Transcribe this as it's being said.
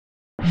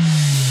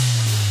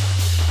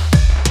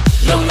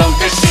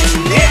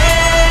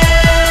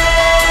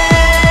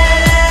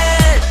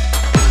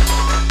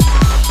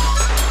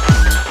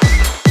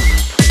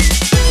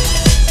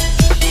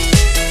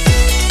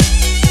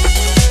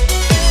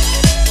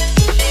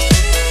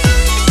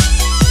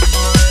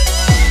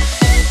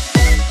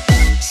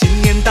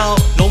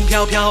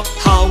飘，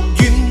好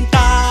运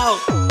到，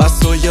把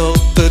所有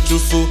的祝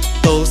福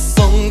都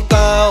送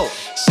到。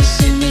谢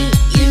谢你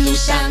一路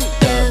上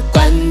的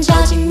关照，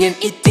今年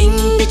一定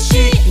比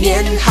去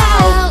年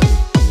好。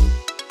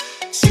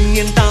新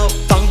年到，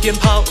放鞭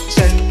炮，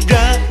真热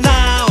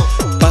闹，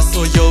把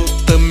所有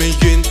的霉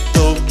运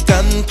都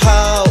赶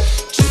跑。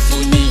祝福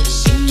你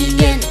新一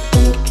年步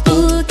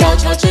步高，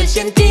朝着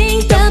坚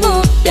定的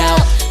目标，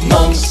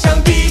梦想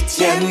比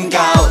天高。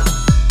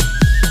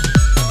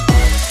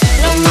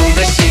浓浓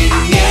的新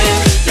年，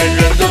人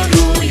人都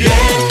如愿，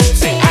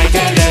最爱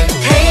的人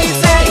陪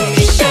在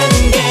你身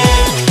边，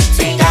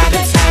最大的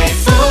财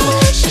富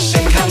是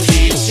身康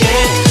体健，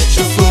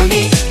祝福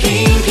你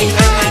平平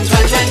安安，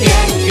团团圆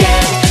圆。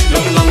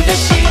浓浓的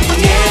新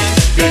年，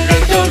人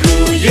人都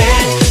如愿，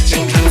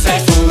健康财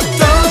富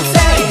都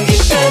在你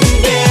身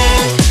边，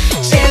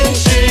坚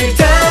持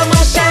的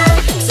梦想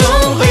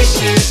总会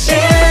实现，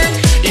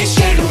一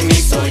切如你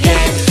所愿，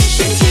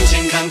身体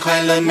健康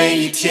快乐每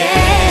一天。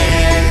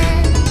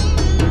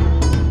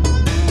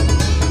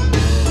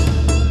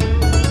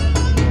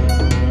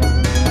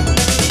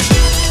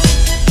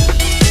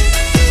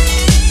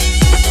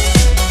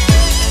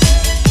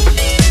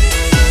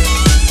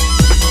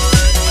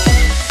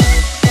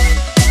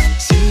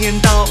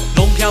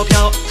飘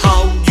飘，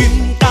好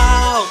运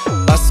到，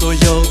把所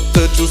有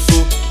的祝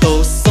福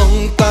都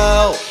送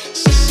到。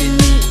谢谢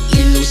你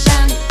一路上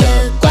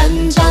的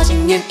关照，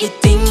今年一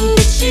定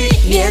比去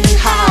年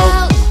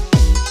好。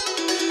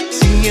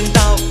新年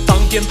到，放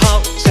鞭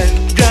炮，真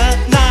热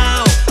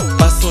闹，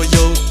把所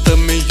有的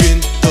霉运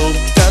都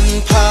赶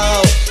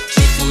跑。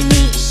祝福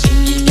你新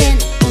一年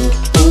步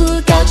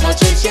步高，朝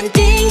着坚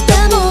定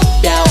的目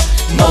标，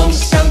梦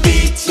想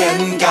比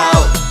天高。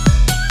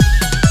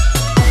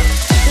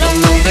浓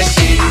浓的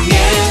新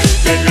年，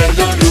人人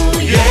都如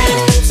愿，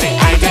最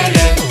爱的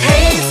人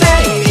陪在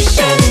你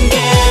身边，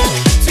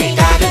最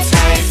大的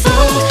财富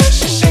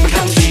是身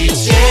康体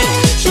健，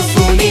祝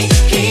福你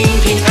平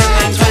平安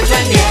安，团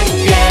团圆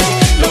圆。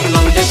浓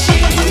浓的新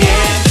年，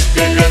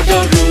人人都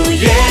如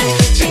愿，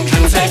健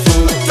康财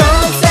富都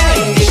在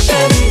你身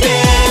边，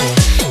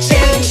坚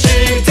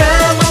持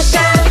的梦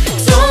想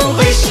总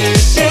会实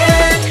现，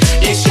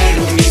一切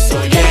如你所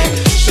愿，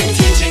身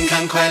体健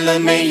康快乐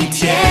每一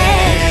天。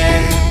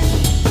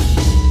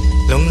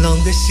浓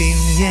浓的新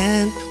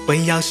年，我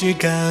要许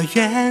个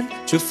愿，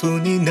祝福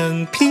你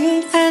能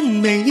平安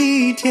每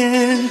一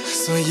天。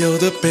所有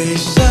的悲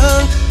伤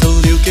都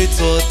留给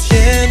昨天。